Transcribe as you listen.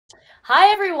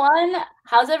Hi everyone.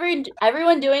 How's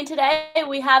everyone doing today?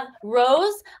 We have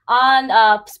Rose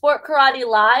on Sport Karate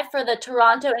Live for the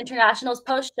Toronto Internationals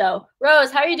post show.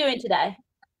 Rose, how are you doing today?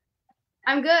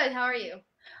 I'm good. How are you?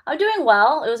 I'm doing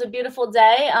well. It was a beautiful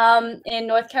day in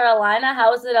North Carolina.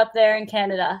 How is it up there in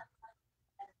Canada?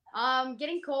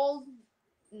 Getting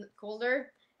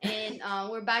colder, and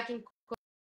we're back in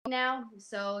now,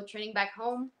 so training back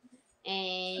home.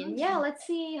 And yeah, let's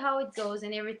see how it goes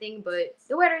and everything. But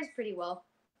the weather is pretty well.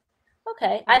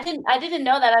 Okay. I didn't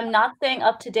know that. I'm not staying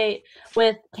up to date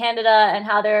with Canada and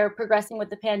how they're progressing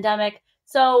with the pandemic.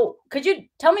 So, could you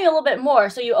tell me a little bit more?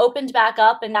 So you opened back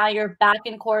up and now you're back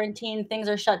in quarantine, things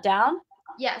are shut down?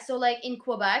 Yeah, so like in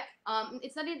Quebec,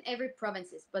 it's not in every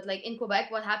provinces, but like in Quebec,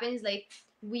 what happens like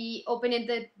we opened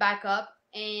it back up,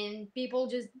 and people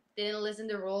just didn't listen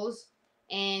to rules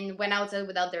and went outside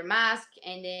without their mask,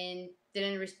 and then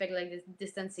didn't respect like the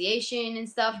distanciation and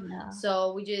stuff. Yeah.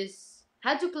 So we just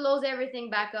had to close everything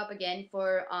back up again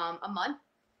for a month,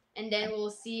 and then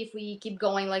we'll see if we keep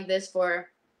going like this for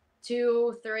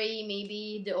 2, 3,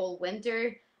 maybe the whole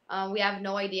winter. We have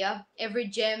no idea. Every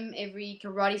gym, every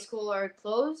karate school are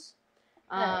closed.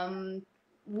 Okay. Um,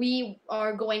 we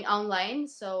are going online,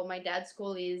 so my dad's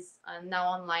school is now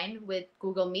online with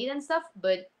Google Meet and stuff.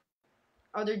 But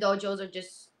other dojos are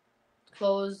just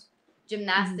closed. Mhm.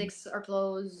 Gymnastics are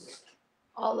closed.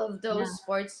 All of those Yeah.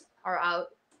 sports are out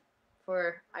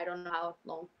for I don't know how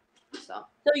long. So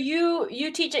So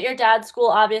you teach at your dad's school,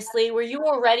 obviously. Were you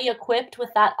already equipped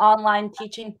with that online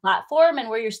teaching platform, and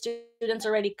were your students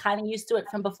already kind of used to it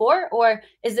from before, or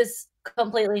is this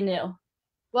completely new?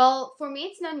 well, for me,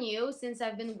 it's not new since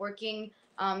I've been working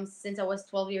since I was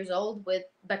 12 years old with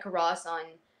Becca Ross on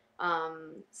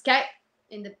Skype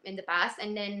in the past,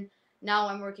 and then now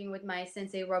I'm working with my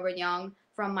sensei Robert Young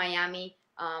from Miami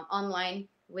online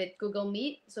with Google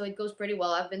Meet, so it goes pretty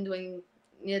well. I've been doing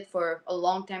it for a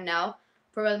long time now,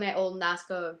 probably my old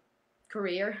NASCA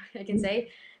career, I can say.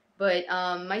 But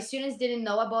my students didn't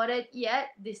know about it yet.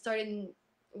 They started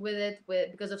with it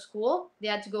because of school. They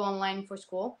had to go online for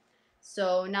school,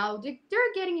 so now they're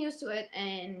getting used to it,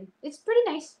 and it's pretty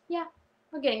nice. Yeah,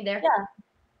 we're getting there. Yeah,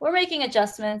 we're making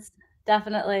adjustments,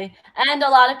 definitely. And a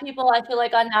lot of people, I feel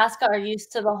like on NASCAR are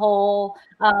used to the whole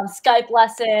Skype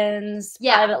lessons,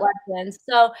 Yeah, private lessons.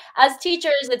 So as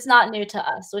teachers, it's not new to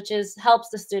us, which is helps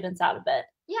the students out a bit.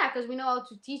 yeah, because we know how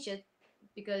to teach it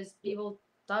because people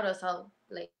taught us how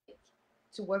like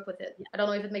to work with it. I don't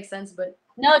know if it makes sense, but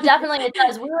No, definitely it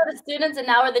does. We were the students and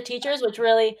now we're the teachers, which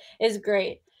really is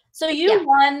great. So yeah.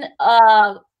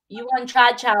 you won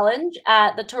Trad Challenge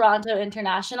at the Toronto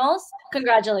Internationals.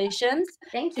 Congratulations.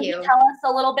 Thank Can you you. tell us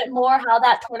a little bit more how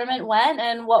that tournament went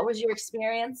and what was your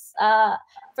experience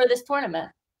for this tournament?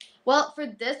 Well, for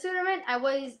this tournament, I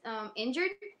was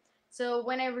injured, so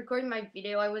when I recorded my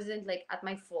video, I wasn't like at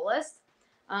my fullest.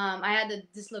 I had a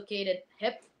dislocated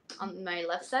hip on my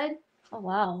left side, Oh,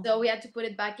 wow. so we had to put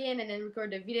it back in and then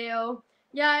record the video.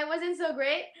 Yeah, it wasn't so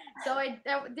great. So I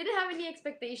didn't have any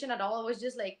expectation at all. I was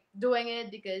just like doing it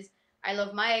because I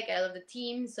love Mike, I love the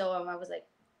team. So I was like,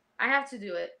 I have to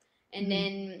do it. And Mhm.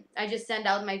 then I just sent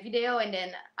out my video, and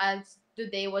then as the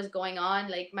day was going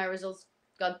on, like my results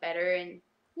got better, and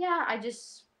yeah, I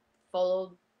just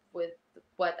followed with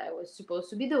what I was supposed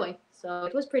to be doing. So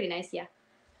it was pretty nice. Yeah.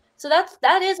 So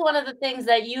that is one of the things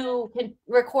that you can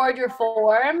record your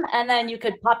form and then you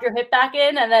could pop your hip back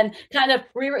in and then kind of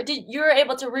you were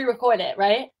able to re-record it,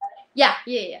 right? Yeah.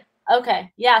 Yeah. Yeah.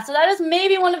 Okay. Yeah, so that is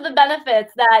maybe one of the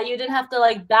benefits that you didn't have to,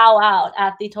 like, bow out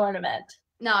at the tournament.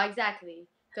 No, exactly.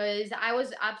 Because I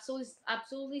was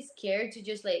absolutely scared to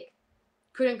just like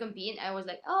couldn't compete. I was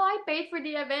like, oh, I paid for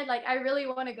the event. Like, I really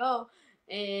want to go.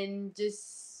 And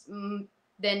just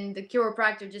then the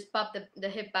chiropractor just popped the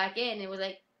hip back in. It was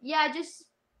like, yeah, just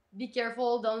be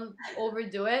careful. Don't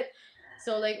overdo it.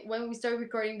 So, like, when we started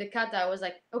recording the kata, I was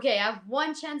like, okay, I have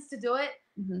one chance to do it.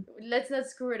 Mhm. Let's not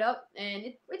screw it up. And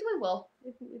it went well.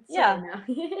 It's okay Yeah. now.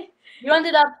 You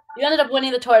ended up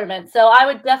winning the tournament, so I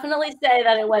would definitely say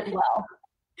that it went well.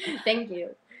 Thank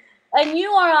you. And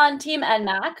you are on Team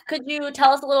NMAC. Could you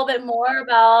tell us a little bit more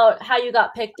about how you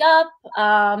got picked up,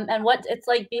 and what it's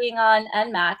like being on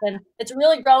NMAC? And it's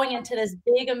really growing into this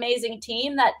big, amazing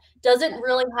team that doesn't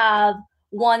really have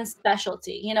one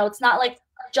specialty. It's not like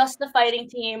just the fighting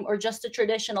team or just a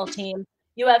traditional team.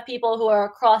 You have people who are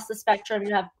across the spectrum.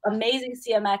 You have amazing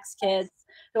CMX kids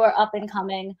who are up and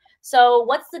coming. So,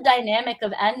 what's the dynamic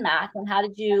of NMAC, and how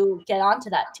did you get onto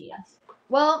that team?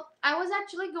 Well, I was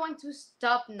actually going to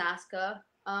stop NASCA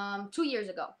 2 years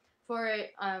ago for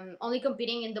only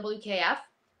competing in WKF,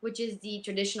 which is the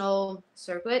traditional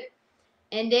circuit.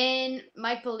 And then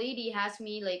my lady asked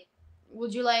me like,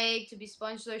 would you like to be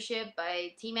sponsorship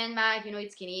by Team NMAC? You know,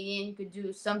 it's Canadian. Could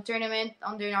do some tournament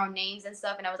under our names and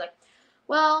stuff. And I was like,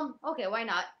 well, okay, why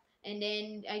not? And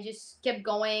then I just kept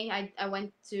going. I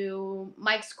went to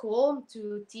Mike's school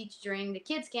to teach during the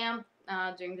kids camp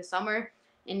during the summer,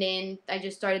 and then I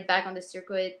just started back on the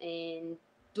circuit and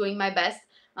doing my best.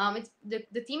 It's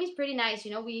the team is pretty nice.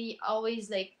 You know, we always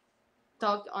like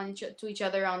talk to each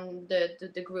other on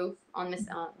the group on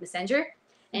Messenger,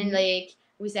 and Mhm. like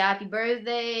we say happy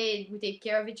birthday. We take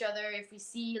care of each other. If we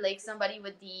see like somebody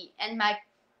with the NMAC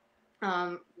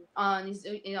um, on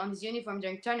his uniform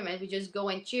during tournament, we just go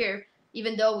and cheer,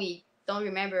 even though we don't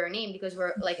remember our name because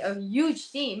we're like a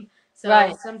huge team. So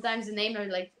Right. sometimes the name are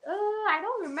like, I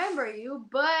don't remember you,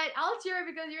 but I'll cheer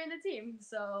because you're in the team.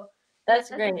 So That's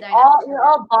that's the great. dynamic All of you're it.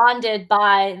 all bonded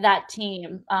by that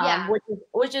team, Yeah,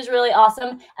 which is really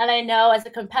awesome. And I know as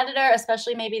a competitor,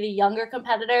 especially maybe the younger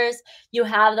competitors, you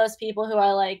have those people who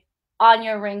are like on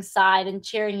your ring side and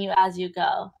cheering you as you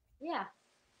go. yeah.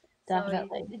 So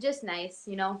Definitely. it's just nice,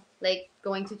 you know, like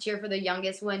going to cheer for the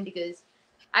youngest one because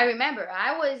I remember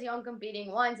I was young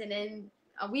competing once, and then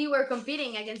we were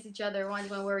competing against each other once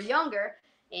when we were younger,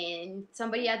 and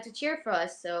somebody had to cheer for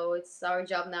us. So it's our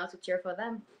job now to cheer for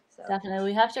them. So Definitely.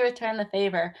 We have to return the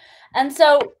favor. And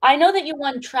so I know that you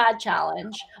won Trad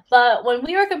Challenge, but when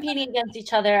we were competing against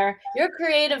each other, your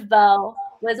creative bow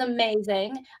was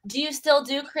amazing. Do you still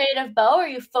do creative bow or are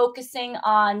you focusing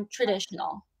on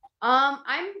traditional?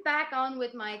 I'm back on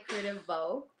with my creative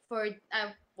bow for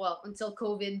well until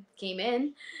COVID came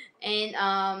in,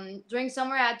 and during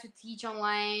summer I had to teach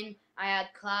online. I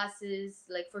had classes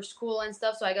like for school and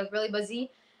stuff, so I got really busy.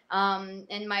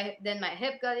 And my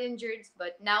hip got injured,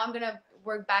 but now I'm gonna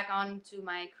work back on to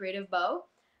my creative bow,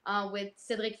 with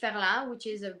Cédric Ferland, which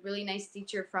is a really nice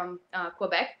teacher from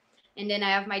Quebec. And then I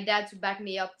have my dad to back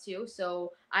me up too.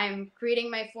 So I'm creating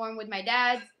my form with my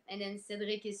dad, and then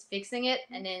Cedric is fixing it,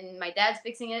 and then my dad's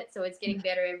fixing it. So it's getting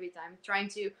better every time. Trying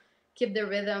to keep the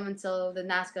rhythm until the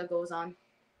Nazca goes on.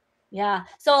 Yeah.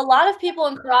 So a lot of people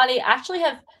in karate actually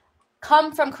have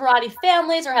come from karate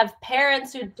families or have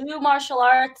parents who do martial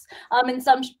arts in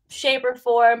some shape or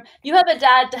form. You have a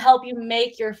dad to help you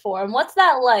make your form. What's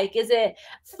that like? Is it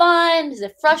fun? Is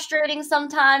it frustrating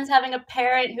sometimes having a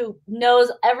parent who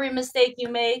knows every mistake you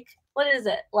make? What is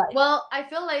it like? Well, I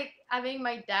feel like having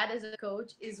my dad as a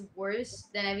coach is worse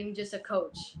than having just a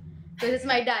coach, because it's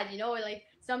my dad. You know, like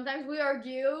sometimes we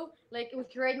argue, like we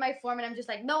create my form, and I'm just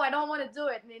like, no, I don't want to do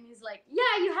it, and then he's like,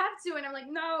 yeah, you have to, and I'm like,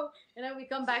 no, and then we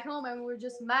come back home and we're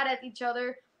just mad at each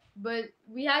other. But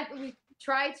we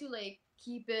try to like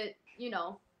keep it, you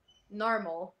know,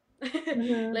 normal,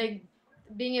 Mhm. like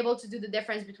being able to do the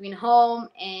difference between home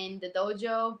and the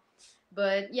dojo.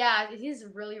 But yeah, it is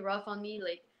really rough on me,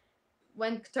 like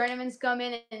when tournaments come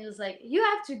in and it's like you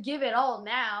have to give it all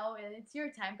now and it's your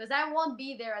time because I won't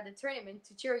be there at the tournament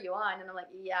to cheer you on, and I'm like,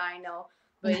 yeah, I know,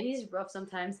 but he's rough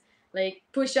sometimes, like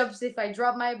push-ups if I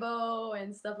drop my bow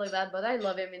and stuff like that, but I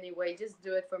love him anyway, just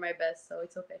do it for my best, so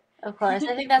it's okay. Of course.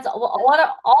 I think that's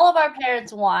what all of our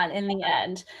parents want in the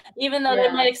end, even though they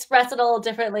Yeah. might express it a little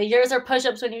differently. Yours are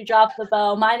push-ups when you drop the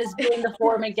bow. Mine is doing the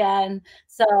form again.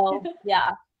 So,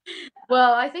 yeah.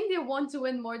 Well, I think they want to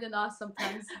win more than us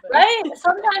sometimes, but Right?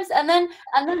 Sometimes and then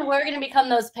we're gonna become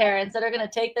those parents that are gonna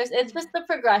take this. It's just the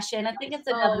progression. I think it's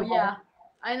oh inevitable. yeah,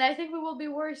 and I think we will be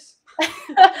worse.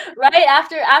 Right?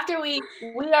 After we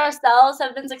ourselves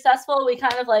have been successful, we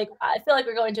kind of like I feel like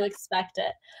we're going to expect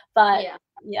it. But Yeah.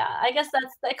 yeah, I guess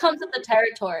that comes with the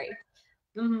territory.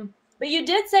 Hmm. But you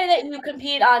did say that you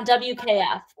compete on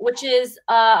WKF, which is,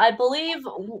 I believe,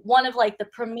 one of like the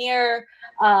premier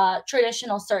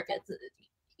traditional circuits.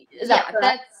 Is that Yeah, correct?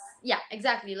 that's yeah,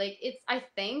 exactly. Like it's I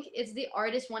think it's the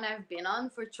hardest one I've been on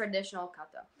for traditional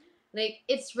kata. Like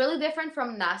it's really different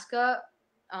from Nazca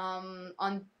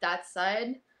on that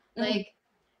side. Mhm.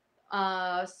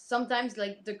 Like sometimes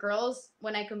like the girls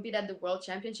when I compete at the world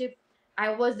championship, I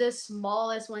was the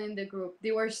smallest one in the group.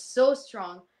 They were so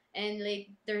strong, and like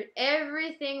their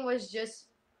everything was just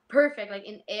perfect, like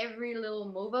in every little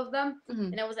move of them.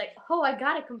 Mhm. And I was like, oh, I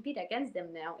gotta compete against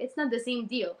them now. It's not the same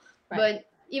deal. Right. But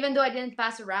even though I didn't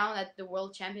pass around at the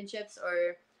world championships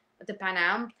or at the Pan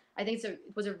Am, I think it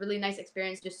was a really nice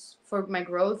experience just for my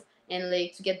growth and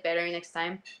like to get better next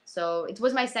time. So it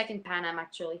was my second Pan Am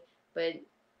actually, but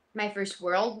my first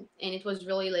world, and it was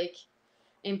really like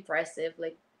impressive,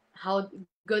 like how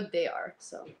good they are.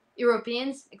 So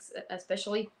Europeans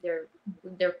especially, they're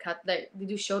cut, they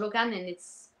do shotokan, and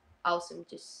it's awesome,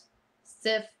 just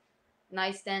stiff,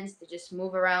 nice stance, they just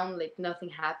move around like nothing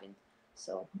happened.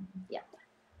 So yeah.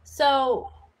 So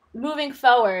moving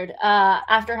forward,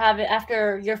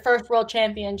 after your first world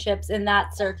championships in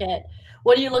that circuit,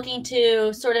 what are you looking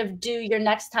to sort of do your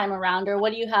next time around, or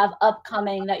what do you have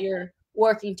upcoming that you're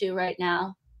working to right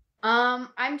now?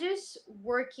 I'm just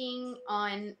working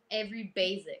on every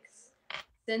basics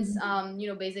since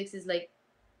Mhm. basics is like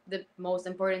the most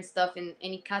important stuff in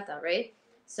any kata, right?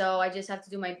 So I just have to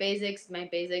do my basics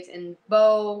in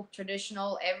bow,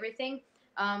 traditional, everything.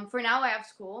 For now, I have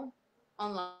school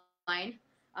online.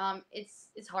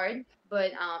 It's hard,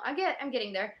 but I'm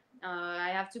getting there. I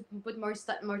have to put more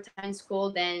time in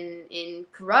school than in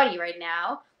karate right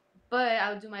now, but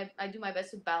I do my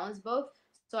best to balance both,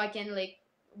 so I can like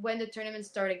when the tournaments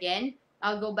start again,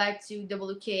 I'll go back to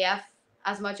WKF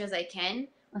as much as I can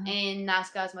Uh-huh. and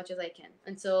NASCA as much as I can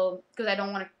until because I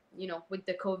don't want to with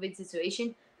the COVID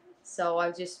situation. So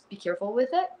I'll just be careful with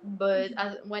it. But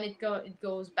when it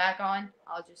goes back on,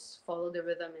 I'll just follow the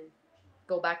rhythm and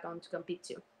go back on to compete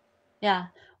too. Yeah.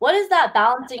 What does that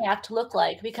balancing act look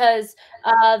like? Because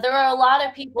there are a lot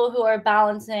of people who are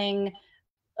balancing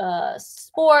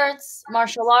sports,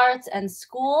 martial arts, and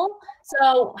school.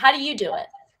 So how do you do it?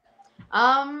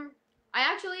 Um, I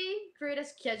actually create a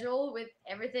schedule with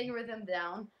everything written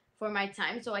down for my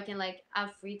time, so I can like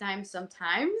have free time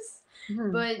sometimes.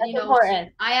 Mhm. But That's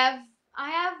important. I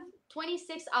have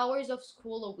 26 hours of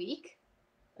school a week,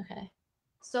 Okay.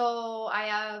 so I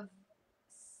have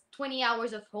 20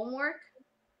 hours of homework,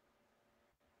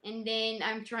 and then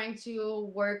I'm trying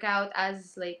to work out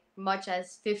as like much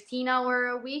as 15 hour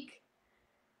a week.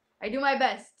 I do my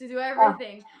best to do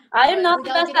everything, I am but not the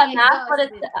without best getting at math, but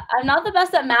exhausted. I'm not the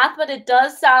best at math, but it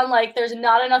does sound like there's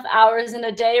not enough hours in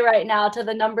a day right now to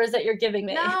the numbers that you're giving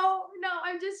me. No, no,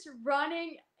 I'm just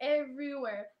running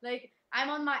everywhere. Like I'm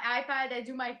on my iPad, I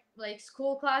do my like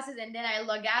school classes, and then I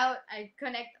log out. I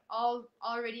connect all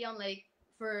already on like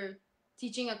for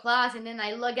teaching a class, and then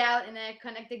I log out and then I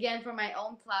connect again for my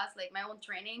own class, like my own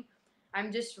training.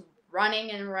 I'm just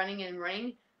running and running and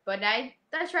running, but I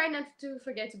try not to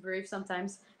forget to breathe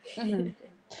sometimes. Mhm.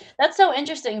 That's so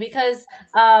interesting because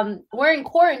we're in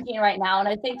quarantine right now, and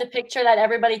I think the picture that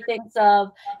everybody thinks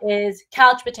of is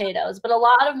couch potatoes. But a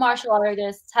lot of martial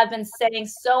artists have been staying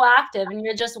so active, and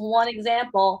you're just one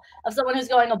example of someone who's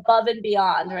going above and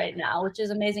beyond right now, which is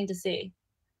amazing to see.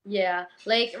 Yeah,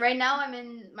 like right now I'm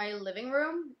in my living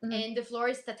room Mhm. and the floor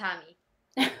is tatami.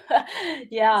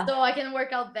 Yeah. So I can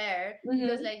work out there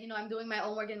because Mhm. like I'm doing my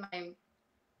homework in my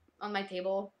on my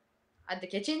table at the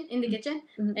kitchen in the kitchen,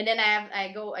 Mhm. and then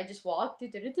I just walk to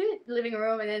the living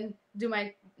room and then do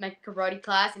my karate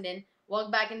class and then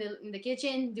walk back in the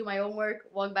kitchen, do my homework,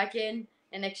 walk back in,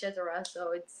 and etc.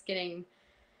 So it's getting.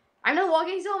 I'm not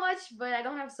walking so much, but I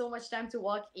don't have so much time to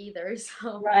walk either.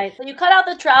 So Right. So you cut out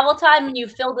the travel time and you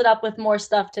filled it up with more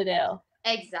stuff to do,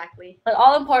 exactly. but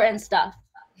all important stuff.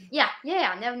 Yeah.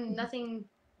 Never nothing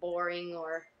boring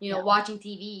or Yeah. watching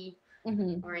TV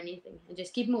Mhm. or anything. And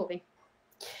just keep moving.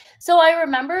 So I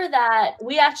remember that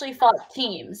we actually fought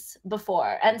teams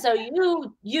before, and so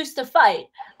you used to fight.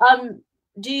 Um,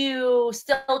 do you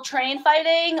still train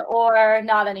fighting or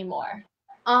not anymore?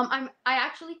 I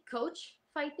actually coach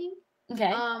fighting.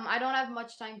 Okay. I don't have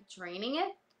much time training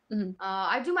it. Mhm.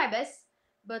 I do my best,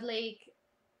 but like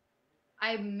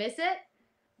I miss it.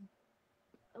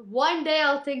 One day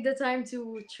I'll take the time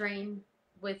to train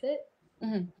with it.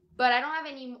 Mhm. But I don't have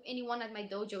anyone at my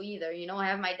dojo either. I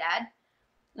have my dad,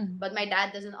 Mhm. but my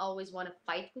dad doesn't always want to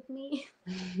fight with me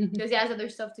because he has other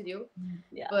stuff to do.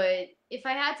 Yeah. But if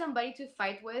I had somebody to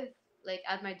fight with, like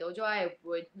at my dojo, I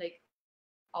would like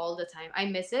all the time. I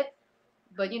miss it,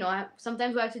 but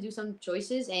sometimes we have to do some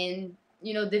choices, and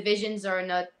divisions are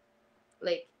not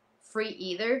like free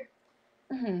either.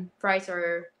 Mhm. Price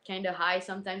are kind of high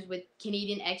sometimes with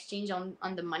Canadian exchange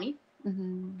on the money.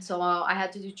 Mhm. So I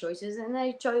had to do choices, and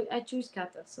I choose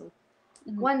kata. So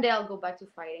Mhm. one day I'll go back to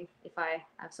fighting if I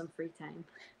have some free time.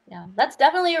 Yeah, that's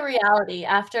definitely a reality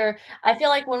after I feel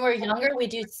like when we're younger, we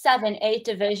do 7, 8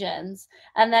 divisions,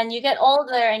 and then you get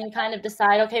older and you kind of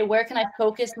decide, "Okay, where can I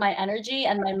focus my energy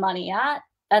and my money at?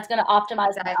 That's gonna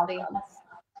optimize my Exactly. outcomes."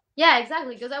 Yeah,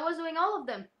 exactly. Because I was doing all of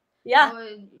them. I Yeah.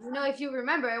 was, if you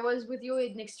remember, I was with you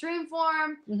in extreme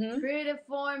form, Mhm. creative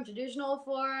form, traditional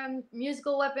form,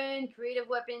 musical weapon, creative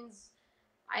weapons.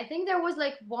 I think there was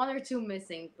like one or two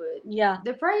missing, but Yeah.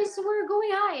 the price were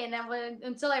going high, and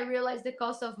until I realized the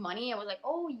cost of money, I was like,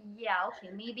 oh yeah, okay,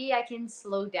 maybe I can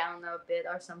slow down a bit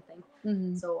or something.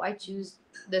 Mhm. So I choose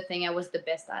the thing I was the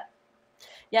best at.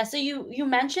 Yeah, so you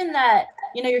mentioned that,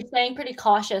 you're staying pretty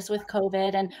cautious with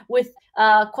COVID and with,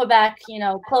 Quebec,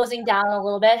 closing down a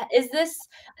little bit. Is this,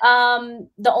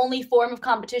 the only form of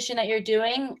competition that you're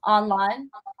doing online?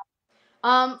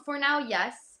 For now,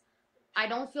 yes. I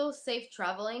don't feel safe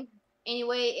traveling.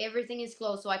 Anyway, everything is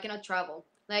closed, so I cannot travel.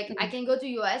 Like I can go to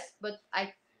US, but I'm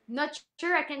not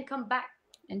sure I can come back.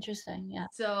 Interesting. Yeah.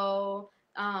 So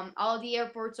all the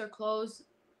airports are closed,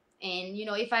 and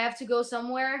if I have to go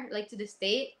somewhere like to the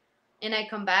state and I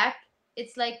come back,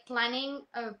 it's like planning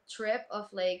a trip of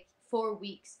like 4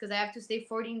 weeks because I have to stay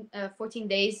 14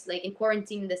 days like in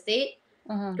quarantine in the state,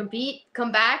 compete,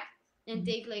 come back, and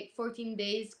take like 14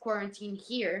 days quarantine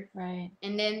here, Right.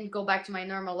 and then go back to my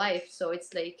normal life. So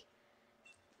it's like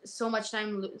so much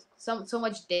time, so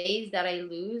much days that I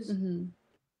lose.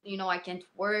 I can't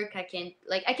work. I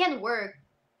can't work,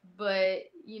 but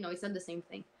it's not the same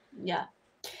thing. Yeah.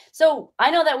 So I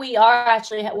know that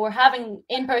we're having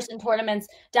in-person tournaments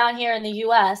down here in the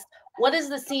US. What is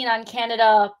the scene on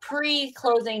Canada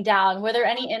pre-closing down? Were there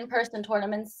any in-person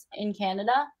tournaments in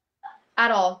Canada?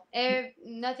 At all.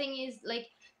 Nothing is like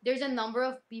there's a number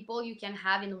of people you can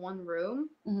have in one room,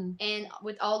 and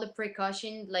with all the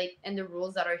precaution like and the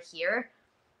rules that are here,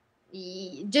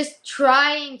 just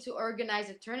trying to organize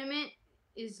a tournament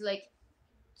is like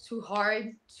too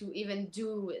hard to even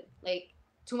do it. Like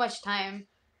too much time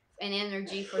and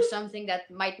energy for something that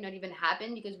might not even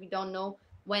happen because we don't know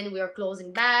when we are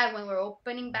closing back, when we're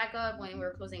opening back up, when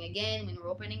we're closing again, when we're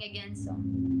opening again. So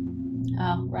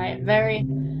Oh, right. Very,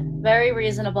 very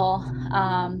reasonable.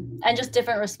 And just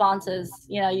different responses,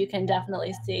 you can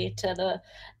definitely see to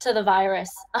the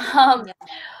virus. yeah.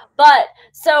 But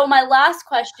so my last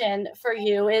question for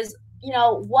you is,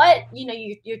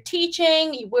 you're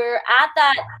teaching, we're at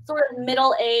that sort of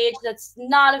middle age that's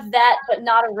not a vet, but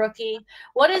not a rookie.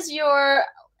 What is your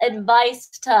advice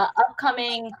to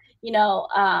upcoming,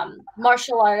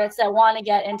 martial artists that want to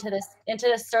get into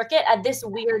this circuit at this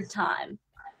weird time?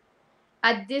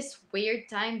 At this weird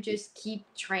time, just keep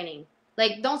training.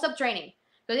 Like, don't stop training.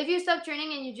 Because if you stop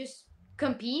training and you just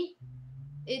compete,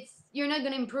 you're not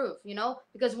gonna improve.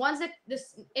 Because once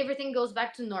this everything goes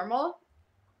back to normal,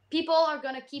 people are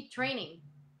gonna keep training.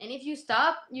 And if you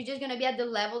stop, you're just gonna be at the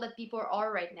level that people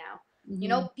are right now.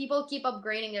 People keep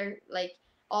upgrading their like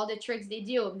all the tricks they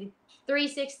do. The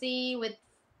 360 with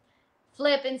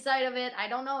flip inside of it. I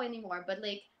don't know anymore, but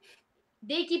like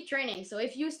they keep training. So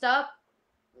if you stop,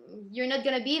 you're not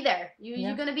gonna be there.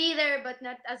 You're gonna be there, but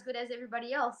not as good as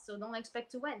everybody else. So don't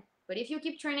expect to win. But if you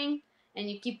keep training and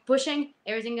you keep pushing,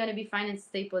 everything's gonna be fine and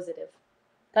stay positive.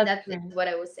 That's That's great. what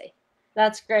I would say.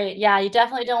 That's great. Yeah, you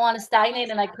definitely don't want to stagnate,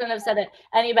 and I couldn't have said it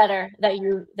any better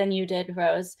than you did,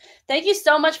 Rose. Thank you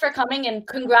so much for coming, and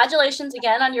congratulations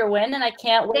again on your win. And I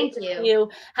can't wait Thank to see you.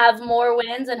 you have more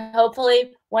wins, and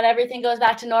hopefully, when everything goes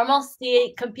back to normal,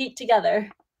 compete together.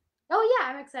 Oh yeah,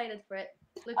 I'm excited for it.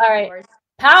 All Looking right, forward.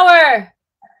 power.